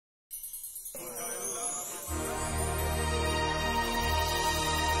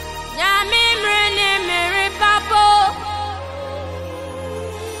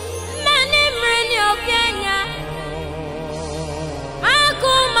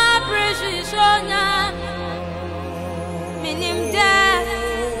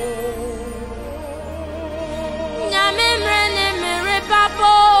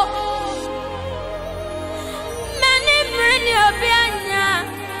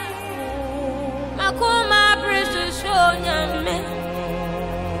Makuma precision me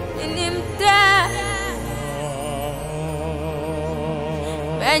in him there.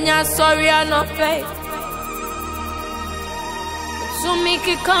 When you're sorry I'm not faith, so make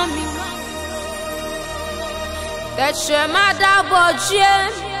it coming. That your mother bought you,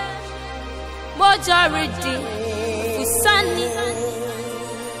 majority for sunny.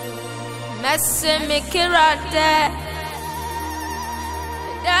 Messy make it right there.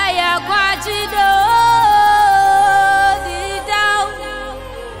 Daya kwajido di down.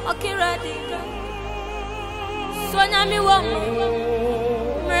 Okay, ready. Sonya mi wom.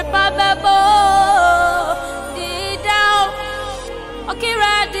 Mrepa bebo di down. Okay,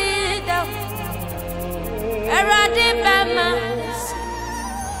 ready down. Ready bema.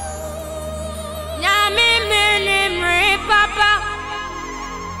 Nyami mini mrepapa.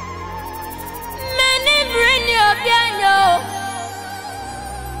 Many bring your piano.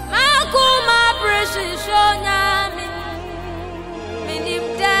 Makuma precision me minim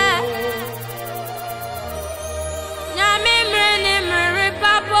da. Nyami mreni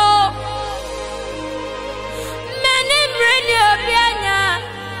mrepapo. Many bring your piano.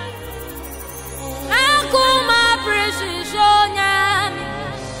 Makuma precision me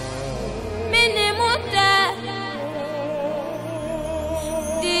minim da.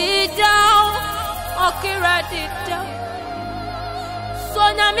 Di down, okay, ready down.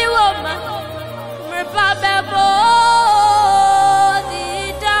 Sonya mi woma, mrepa bebo di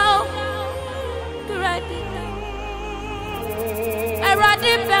down, ready down. I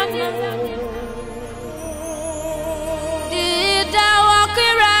ready bema di down,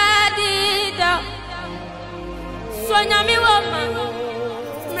 okay, ready down. Sonya mi woma,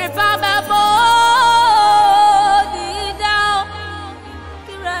 mrepa bebo di down,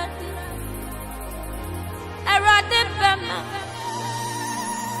 ready. I ready bema.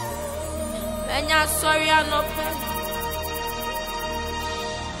 And you're sorry I'm not fair.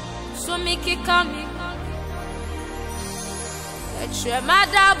 So make it coming. Let your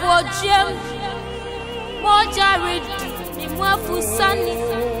mother watch you. Majority, me more for sunny.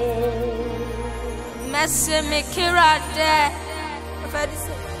 Messy make it right there.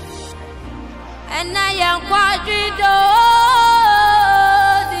 And I am quadrido.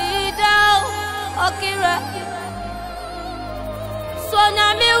 Down. Okay, right. So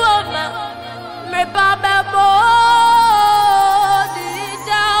now me woman. Mrepa bebo di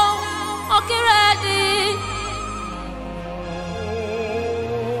down, okay, ready.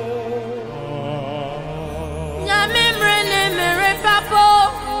 Nyami mrene mrepapo,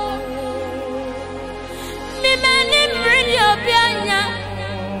 mi meni mrene obianya.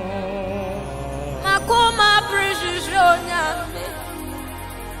 Makuma precision nyami,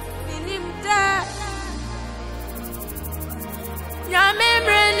 minim da. Nyami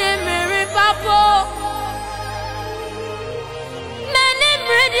mrene mrepapo. Many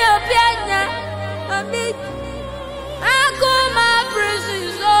bring your piano, mami. Akuma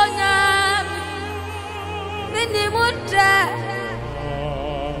precision nyami, minim da.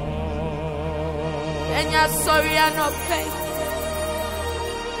 And you're sorry I'm not paid.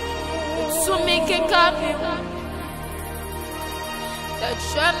 So make it come. That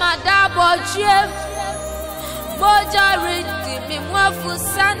your mother bought you. Majority me more for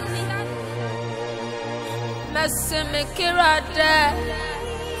sunny. Messy make it right there.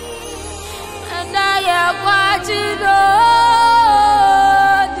 And I am watching the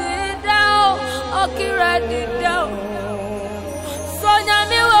down. Okay, ready down. Sonya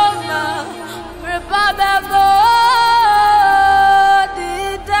mi woma, mrepa bebo di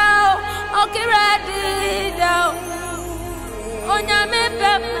down. Okay, ready down. Onya mi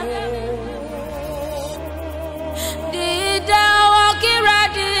bema. Okay,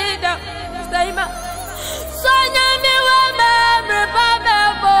 ready down. Stay ma. Sonya mi woma, mrepa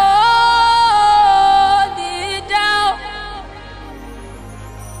bebo di down.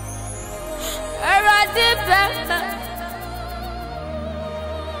 Ready bema.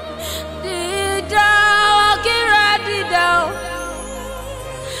 Di down. Okay, ready down.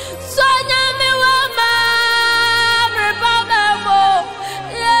 Sonya mi woma, mrepa bebo.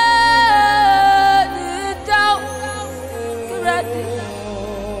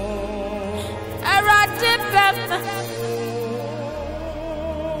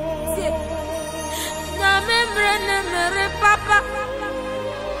 Papa,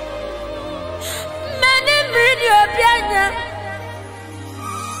 many bring your piano.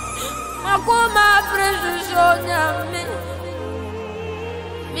 Makuma precision me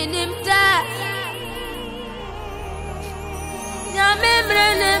minim da. Nyame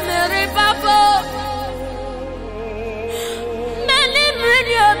mrene mrepapo. Many bring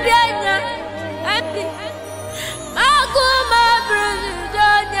your piano.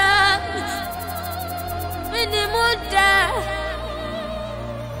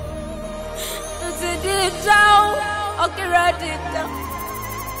 okay, ready down.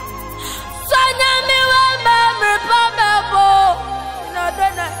 Sonya me wa memory papa. No,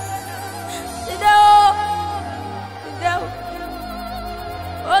 no.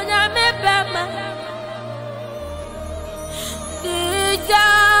 Onya me bema. Dija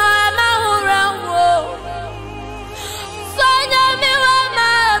mahura wo. Sonya me wa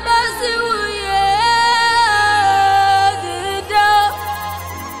mabasi uye. Dida.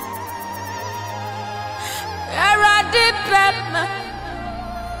 Era di bema.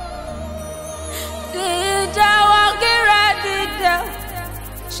 Dija wa gira dida.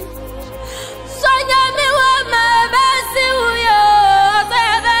 Sonya me wa mabasi uye.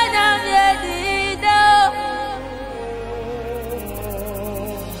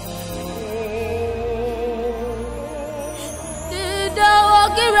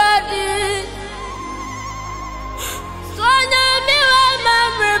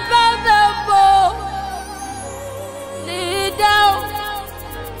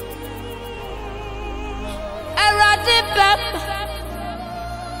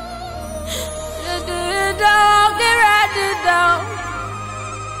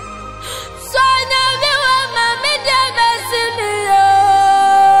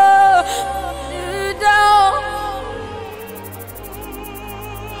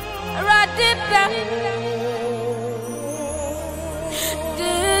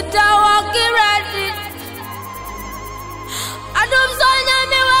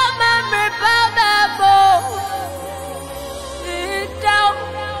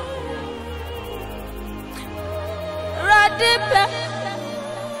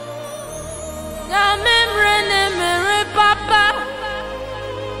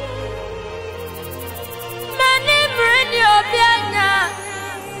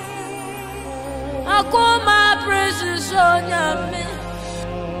 Akuma precious on me.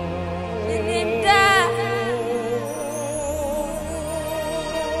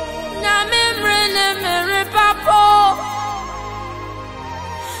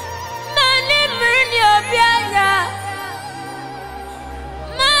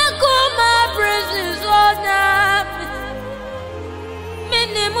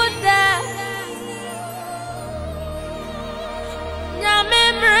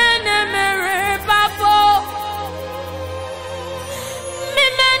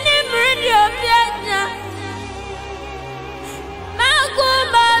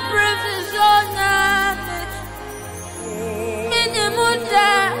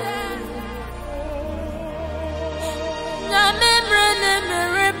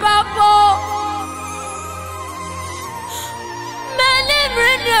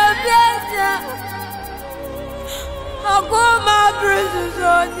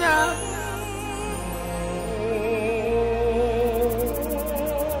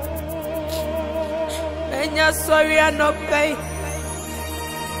 Sorry, I no pay.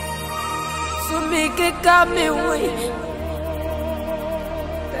 So make it come away.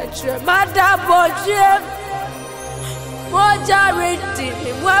 That your mother bought you. Majority,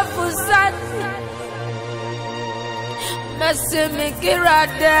 what for son? Messy make it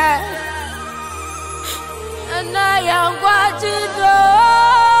right there. And I am watching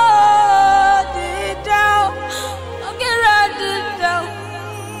it down. Okay, right it down.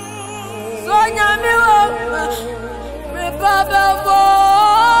 Sonya me Baba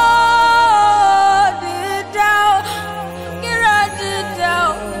body down, get it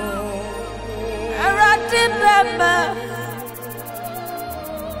down. I write it, Baba.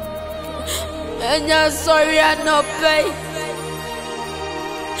 And you're sorry, I no pay.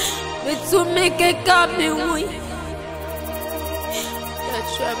 But to make it come away.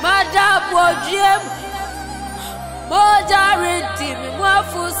 That's your mother, boy, Jim. Majority, more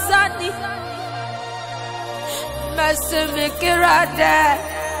for Sunny. Masimikirade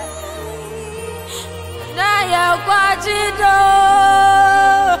Naya Kwajido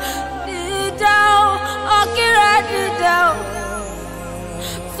Didao Okiradido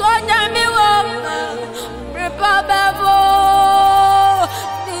Sonya Miwoma Repababo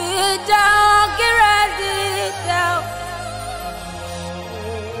Didao Okiradido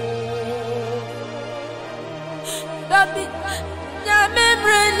Babi Nyame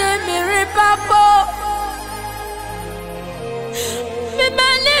Mrene Miripabo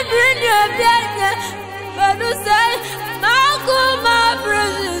Bring your bed, but you say, Makuma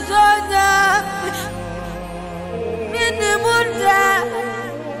Brazona, Minimunda,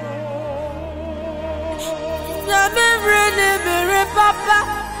 Never Papa,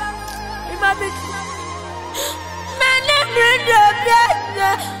 Many bring your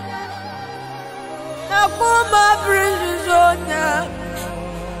bed, Makuma Brazona.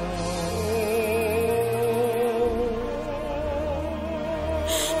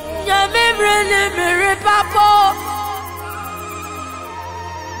 Mmranee mere papa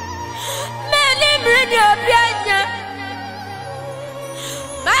Mmranee obianya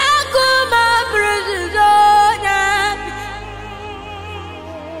Makuma brezona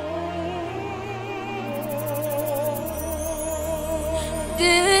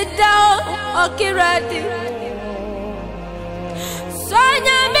Dida okiradi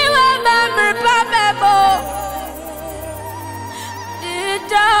Sonya mi wa mamre papa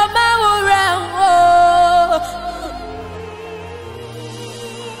Dida mawura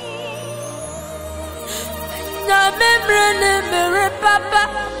Mmranee mere papa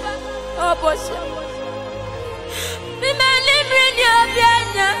oh boss Mmranee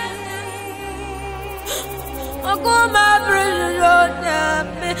obianya Makuma brezona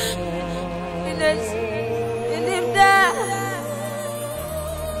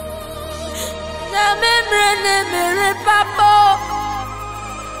Mmranee mere papa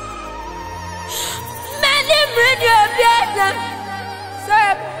Mmranee obianya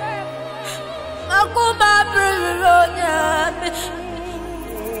Sir Makuma brezona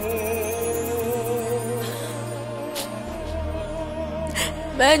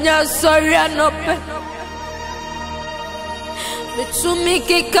Menya sorry anope Mitsumi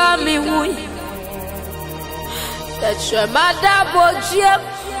kikami wui That's mother bojem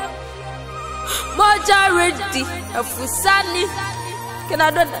Majority afusani Can I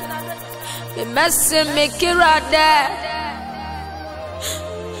do that? Me messy me kira there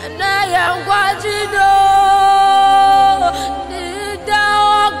And I am watching Dida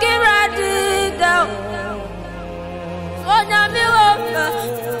kira dida Sonya mi wapa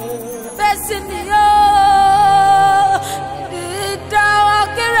Messy me yo Dida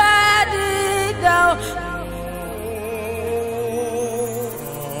kira dida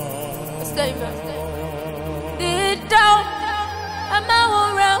Stay back. Dida I'm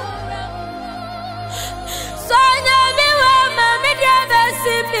around. Sonya mi wama mi drama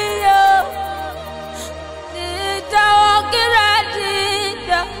sipi yo. Dida kira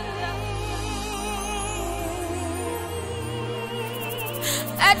dida.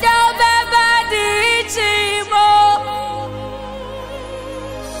 Adomba chimo.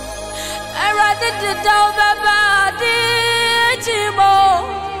 I rather dida chimo.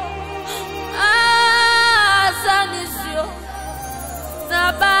 Sanisio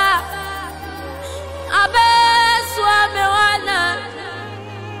Naba Abeswa mewana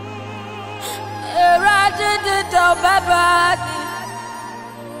Erade de Dobabadi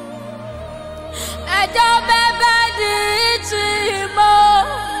Adobabadi chimo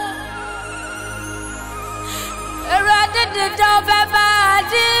Erade de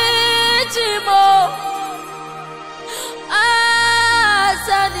Dobabadi chimo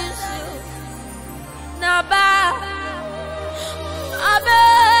Sanisio Naba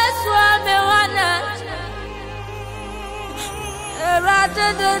Abeswa mewana Erade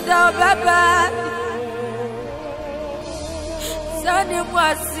de Dobaba Sani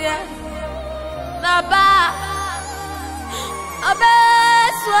mwasia Naba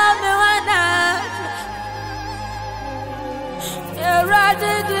Abeswa mewana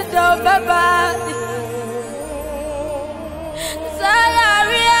Erade de Dobaba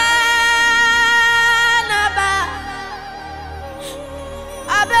Sayaria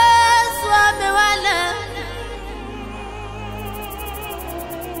Abeswa mewana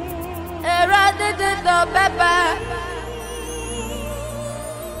Erade de Dobaba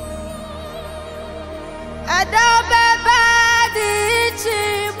Adomba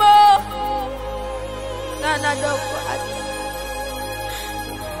chimo Nana doko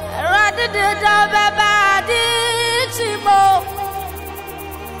Erade de Dobaba chimo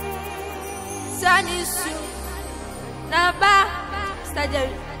Sanisu Naba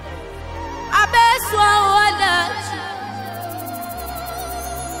Stajari Abeswa wala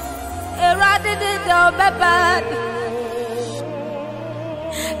Erade de Dobaba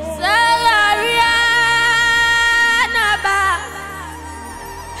Sayaria Naba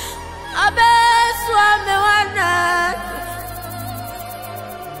Abeswa mewana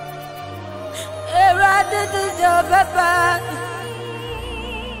Erade de Dobaba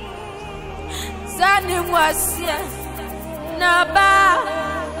Sani mwasia Naba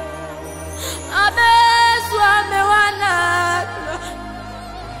Abeswa mewana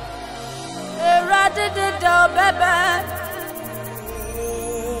Erade de Dobaba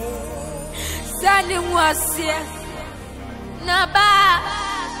Sani mwasia Naba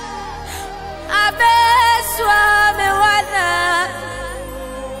Abeswa mewana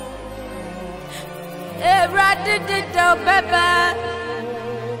Erade de Dobaba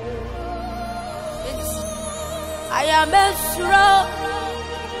I am a strong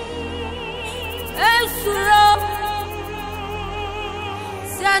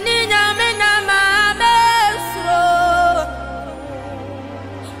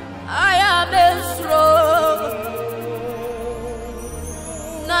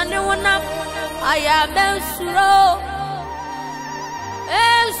Mane wonam aya mensuro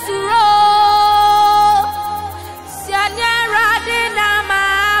Esuro Sianya radina ma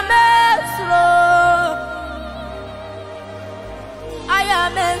mensuro Aya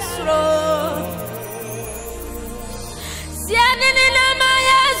mensuro Sianya na ma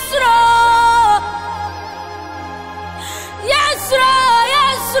yesuro Yesuro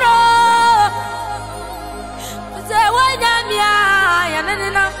Yesuro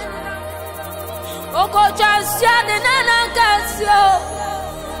Oko chansia de nana kasio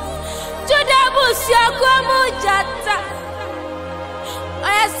Juda busia kwa mujata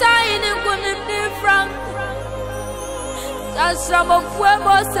Aya saini kunimni frank Tasra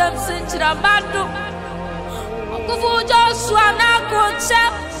mfuemo semsin chiramando Okufu Joshua na kocha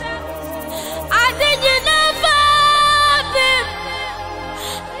Adiji nefa bim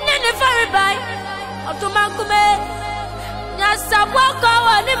Nene faribai Otumakume Nyasabwako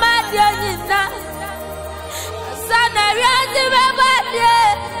wani madia nina Sana riazi mebade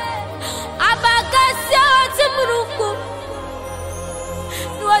Abakasia wati muruku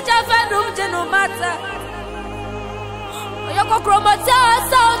Nuwaja fenum jenu mata Oyoko kromota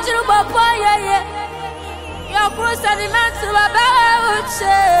wasa uchiru bapo yeye Yokru sanimantu babawa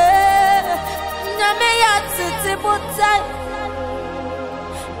uche Nyame ya titi butai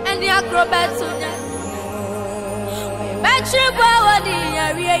Eni akrobetu nye Betri kwa wani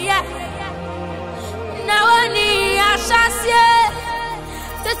ya rieye Nawani ashasie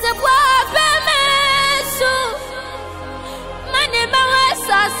Tete kwa pemesu Mani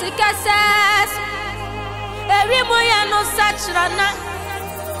mawesa sikases Ewi moya no sachrana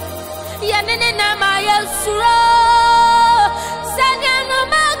Yanene nama yesuro Sanya no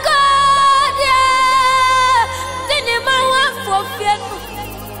makodye Dini mawa fofienu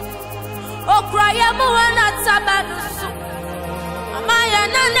Okraya mawa natabanusu Amaya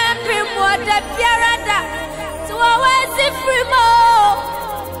nane primo de pierada Tuwawezi frimo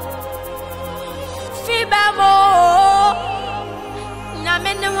Fibamo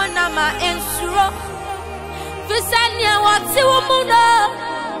Namene wanama ensuro Visanya wati wumuno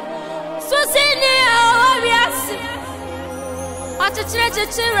Susini ya oriasi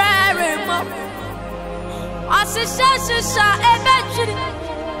Wachichire remo Asisha ebechiri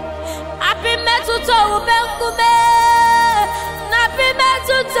Apimetuto ubenkume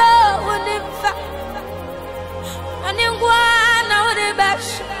Napimetuto unimfa Aningwana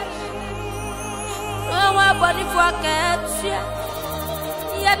unibesha Wawa bonifwa ketia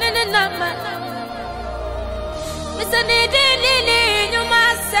Yanene nama Misanidini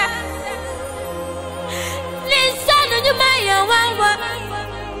nyumasa Nisanu nyumaya wawa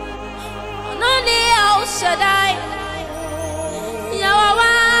Ononi ya ushadai Ya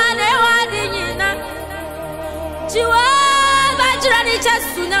wawane wadinyina Jiwa bajirani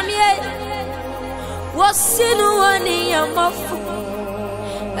chasunamie Wasinu wani ya mafu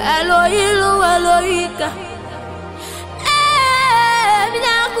Elohilu Elohika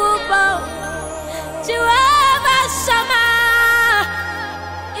Minyakupa Jiwa bashama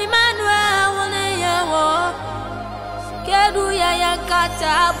Emmanuel wane ya wo Kedu ya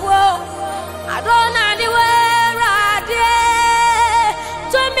yankatabo Adona niwe radie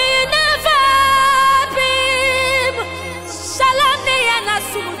Tumi never bim Shalani ya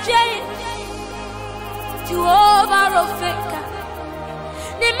nasumuje Jehovah Rofeka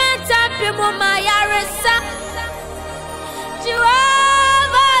Nimetapi muma ya resa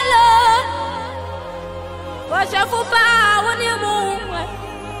Jehovah Lord Washafupa wani muwe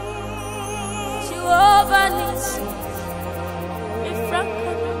Jehovah Nisi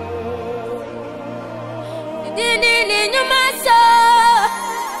Mifraka Nini nyuma so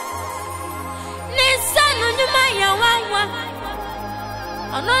Nisanu nyuma ya wawa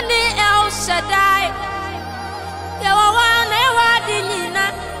Ononi El Shaddai Yawawana yawadinina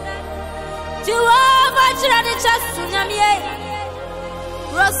Juwaba chirani chasunyamie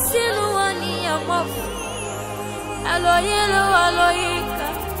Rosinu wani ya mofu Elohilu Elohika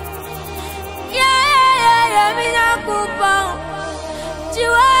Yeah, minyakupa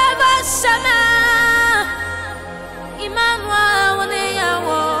Juwaba shama Emmanuel wane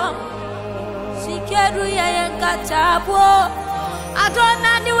yawo Sikeru ya yankatabo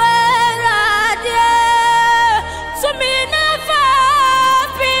Adona niwe radie Sumina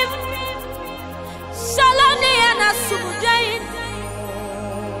fapim Shalani ya nasumujain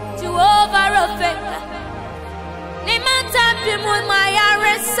Jehovah Rofeka Nimatapi mwa ya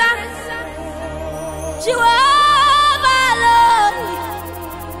resa Jehovah Lord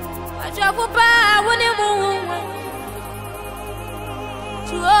Wajafupa wani muwe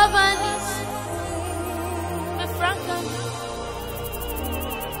Jehovah Nisi Mefranka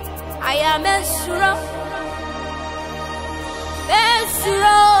I am a suro.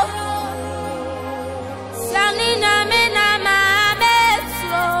 Besuro. Sanina mena ma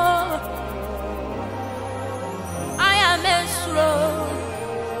besuro. I am a suro.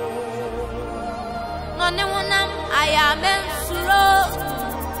 None wonam I am a suro.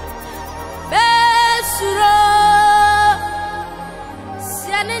 Besuro.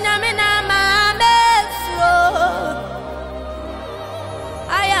 Sanina mena ma besuro.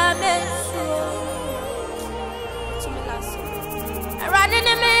 I am a suro. Running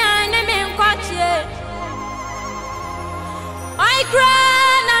in me, I'm in Quatia. My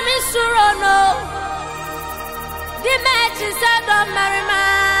grand, I'm in Surono. The match is at the Marima.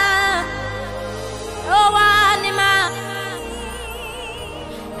 Oh, Anima.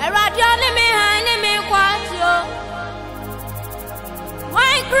 A radion in me, I'm in Quatio.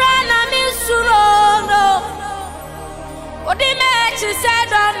 My grand, I'm in Surono. Oh, the match is at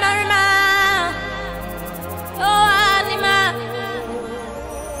the Marima. Oh, Anima.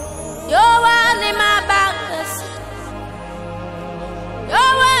 Yo one in my bankers. Yo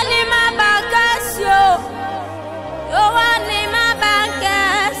one in my bankers. Yo one in my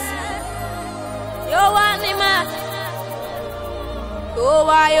bankers. Yo one in my. Yo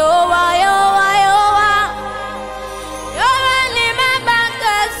one in my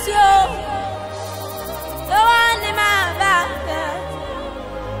bankers. Yo one in my bankers.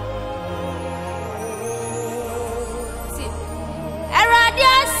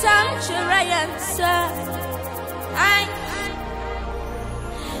 Sanctuary, sir. I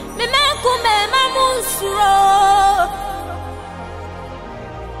me kume mamusuro.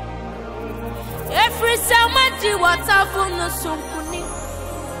 Every summer, do what I've on the sunkuni.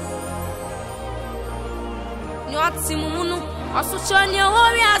 Not Simunu, also shown your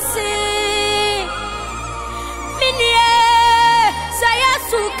warrior say. Minie,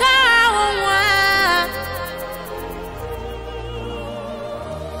 Sayasuka.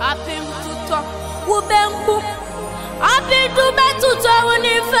 Apim tuto, ubenku. Apim tu betuto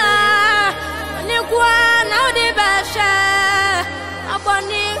unifa. Nikwa na udibasha.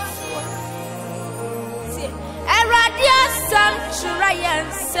 Abonif. Eradia sanctuary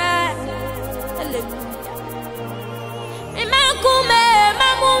and said, Imakume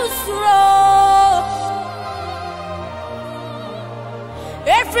mamusro.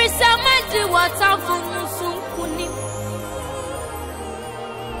 Every summer do what I'm for.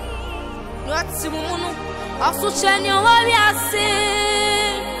 Simunu, also Chenya warrior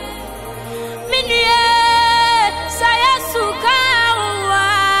say, Minie, Sayasuka,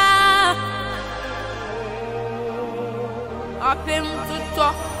 Apim tuto,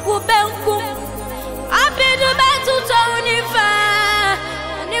 Ubenku, Apim to Unifa,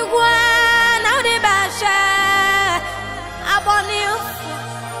 Niguan, Audibasha, Abonil,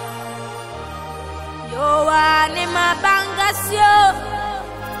 Yoanima Bangasio.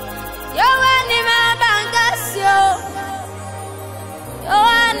 Yo anima bangasio. Yo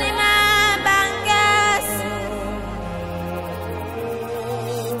anima bangas.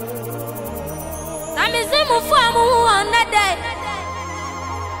 Namizimu famu on that day.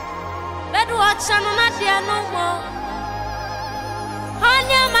 Bed watch and not there no more.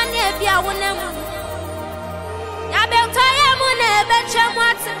 Hanya mania bia wonemu. Yabeltaya mune becha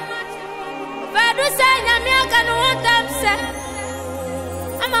mwata. Bedu sanya miaka no one time say.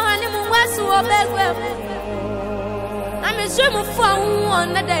 I'm a honey was so bad. I'm a swim for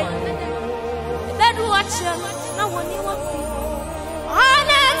one a day. That watcher, no one you want me.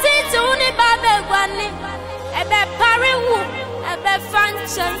 Hana tit only baby one, a bed parry whoop, a bed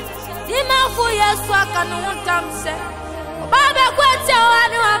function. Dima for your swag and one time say. Baba quite a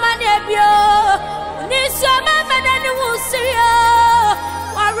new amanebio. This your member than you will see you.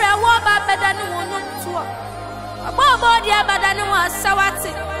 Or a woman better than you want to. Baba dia badani wa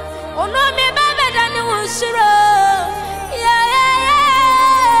sawati. Ono me baba dani wa shiro. Yeah.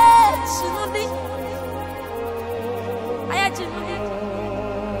 Chinudi. Aya chinudi.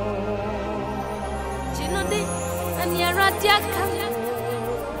 Chinudi. Ani aradia kan.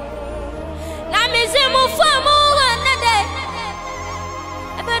 Na mizimu famu anade.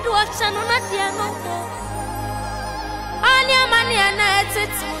 Ebedu achanu na dia no. Ani amani ana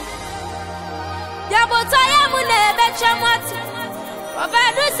etiti. Yabotaya mune becha mwati.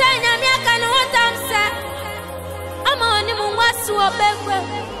 Obedu senya miaka no tamse. Ama oni munwasi obekwe.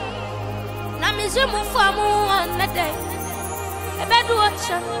 Na mizimu famu anade. Ebedu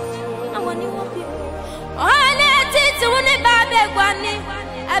ocha na woni wobi. Ohane titi woni babe gwani.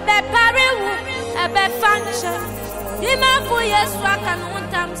 Ebe parewu, ebe function. Dima fu Yesu aka no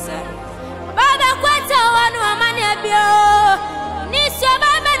tamse. Baba kwata wanu amani ebio. Nisio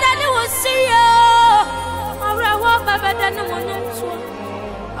babe dani wo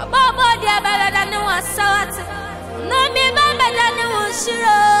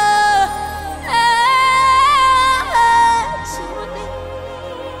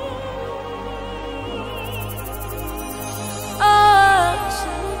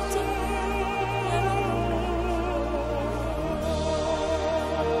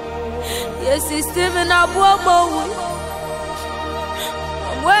Stephen Abobo.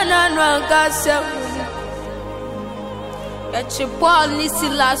 When I know God said, that you Paul Nisi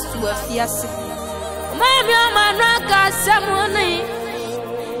last to a fiasco. Maybe I'm a rock ceremony.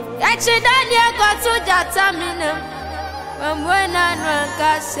 That you Daniel got to Jatamina. When I know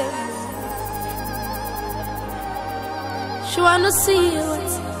God said, she wanna see you.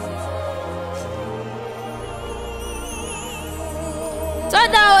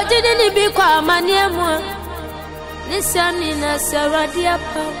 Toda o didn't be kwa maniemo. Nisani na saradia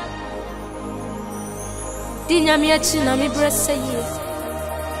pa. Dinya miachi na mi brese ye.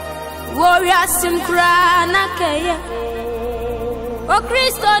 Warrior simkra na kaya. O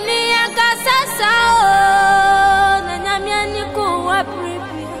Kristo ni akasasa o. Na nyamia niku wa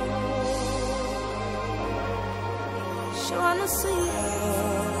pribi. She wanna see you.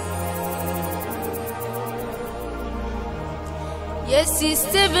 Yes,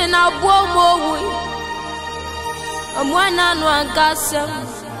 Stephen Abomo. Mwana nwangasem.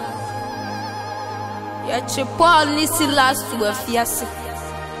 Yachi Paul Nisi last to a fiasco.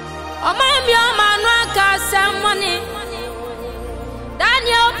 Omami nwangasem money.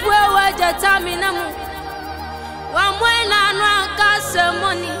 Daniel Pwe Jataminamu. Mwana nwangasem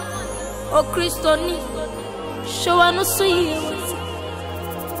money. O Kristo ni. Show no sweet.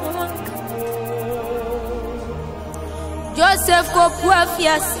 Joseph ko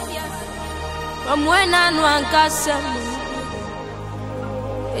puafias. Mwena nwankasem.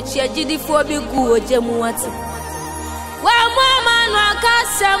 Echi ajidi fo bi gu ojemu wati. Wa mama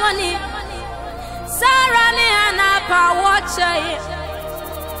nwankasem ni. Sara ni ana pa watche.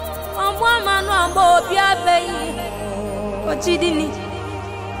 Mama nwambo obi abeyi. Ojidi ni.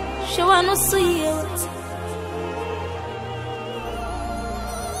 Shewa no suye wati.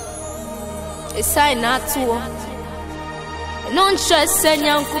 Esai na atuo. Non c'è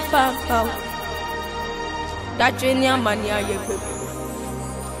segna papa. Da genia mania ye baby.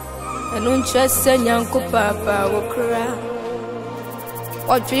 E non c'è segna papa o cra.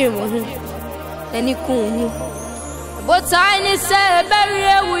 O dream any cool. But I say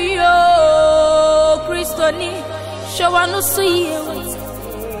bury we yo Kristo ni show no see.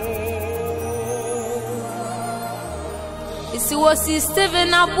 Isi was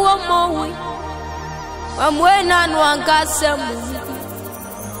Stephen Abomo. Mwena nwangasem.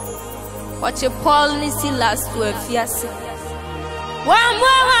 Watch Paul Nisi last to a fiasco.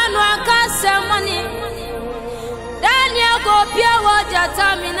 Mwena nwangasem money. Daniel go pia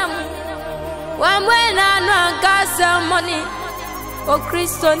Jatamina. Mwena nwangasem money. O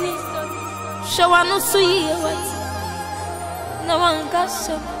Kristo ni. Show no sui what. No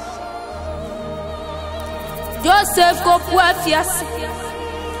nwangasem. Joseph go pua fiasco.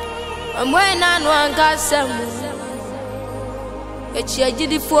 Mwena nwangasem. Echi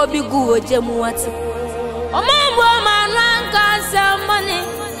ajidi fo bi gu ojemu wati. Omambo nwangasem money.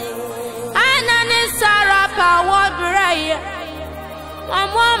 Ana ni Sara pa wodreye.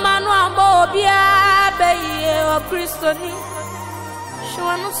 Mama nwambo obi abeye o Kristo ni.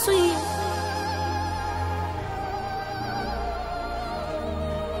 Show no sui.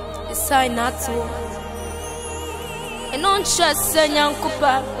 Isai natu. E non c'è segna un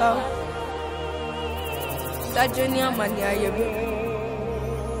papa. Da genia mania ye.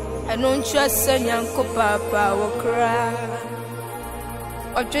 E non c'è segna un papa o cra.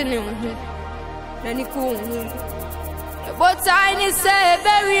 O geni nani ku. But I ni say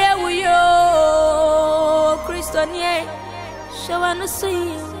bury we yo Kristo ni. Show no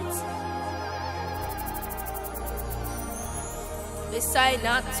see. Beside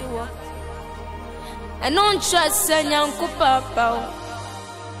not to. And non c'è segna un papa.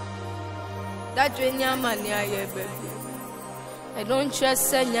 Da genia mania ye baby. I don't trust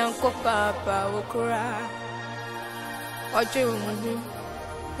segna un papa o cra. O dream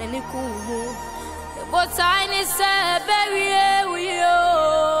nani ku. But I ni say bury we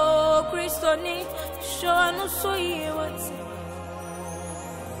yo Kristo ni show no so ye what.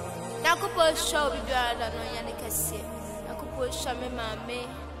 Nakupo show bi dwa no yani kase. Nakupo show me mame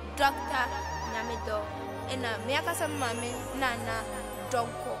doctor Nyamido ena meakasa mame nana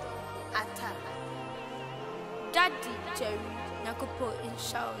donko ata daddy Jerry nakupo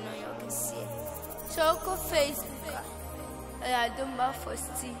inshallah no yokese so ko Facebook Adomba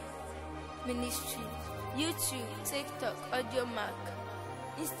FAUSTY ministry, YouTube, TikTok, Audio Mac,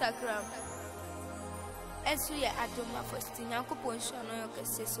 Instagram. And so yeah, Adomba FAUSTY. Now, couple on show no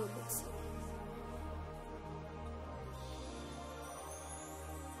yokese so bit.